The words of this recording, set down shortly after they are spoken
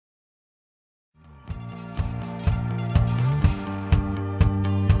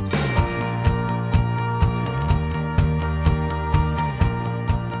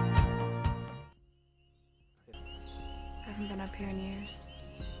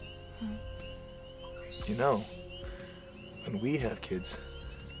You know, when we have kids,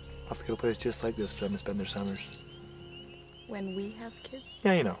 we'll have to get a place just like this for them to spend their summers. When we have kids?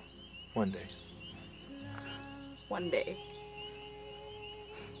 Yeah, you know, one day. One day.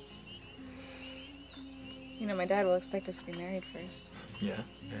 You know, my dad will expect us to be married first. Yeah,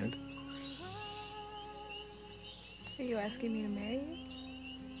 and? Are you asking me to marry you?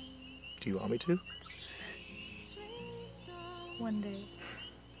 Do you want me to? One day.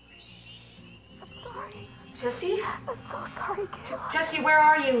 I'm sorry. Jesse? I'm so sorry, Kayla. Jesse, where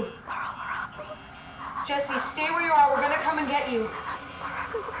are you? They're all around me. Jesse, stay where you are. We're gonna come and get you. They're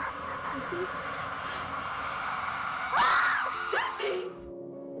everywhere. Jesse? Jesse!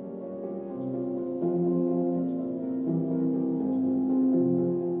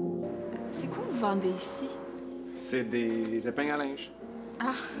 C'est quoi vous vendez ici? C'est des épingles à linge.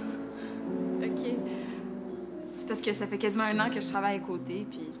 Ah, ok. C'est parce que ça fait quasiment 1 an que je travaille à côté,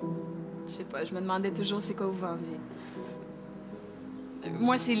 puis je sais pas, je me demandais toujours c'est quoi vous vendiez.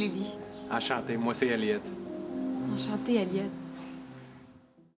 Moi, c'est Lily. Enchanté, moi c'est Elliot. Enchantée, Elliot.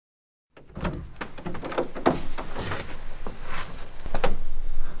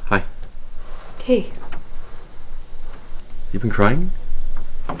 Hi. Hey. You've been crying?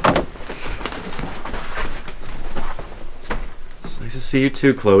 It's nice to see you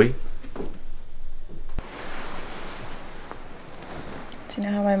too, Chloe. Do you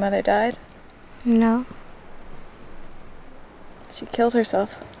know how my mother died? No. She killed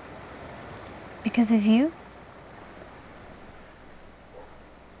herself. Because of you?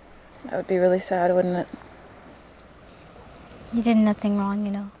 That would be really sad, wouldn't it? You did nothing wrong,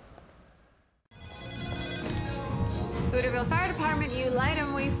 you know. Hooterville Fire Department, you light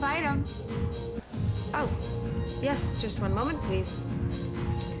 'em, we fight 'em. Oh, yes, just one moment, please.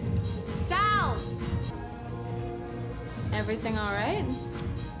 Sal! Everything all right?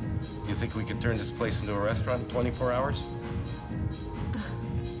 You think we could turn this place into a restaurant in 24 hours?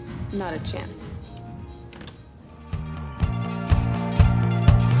 Not a chance.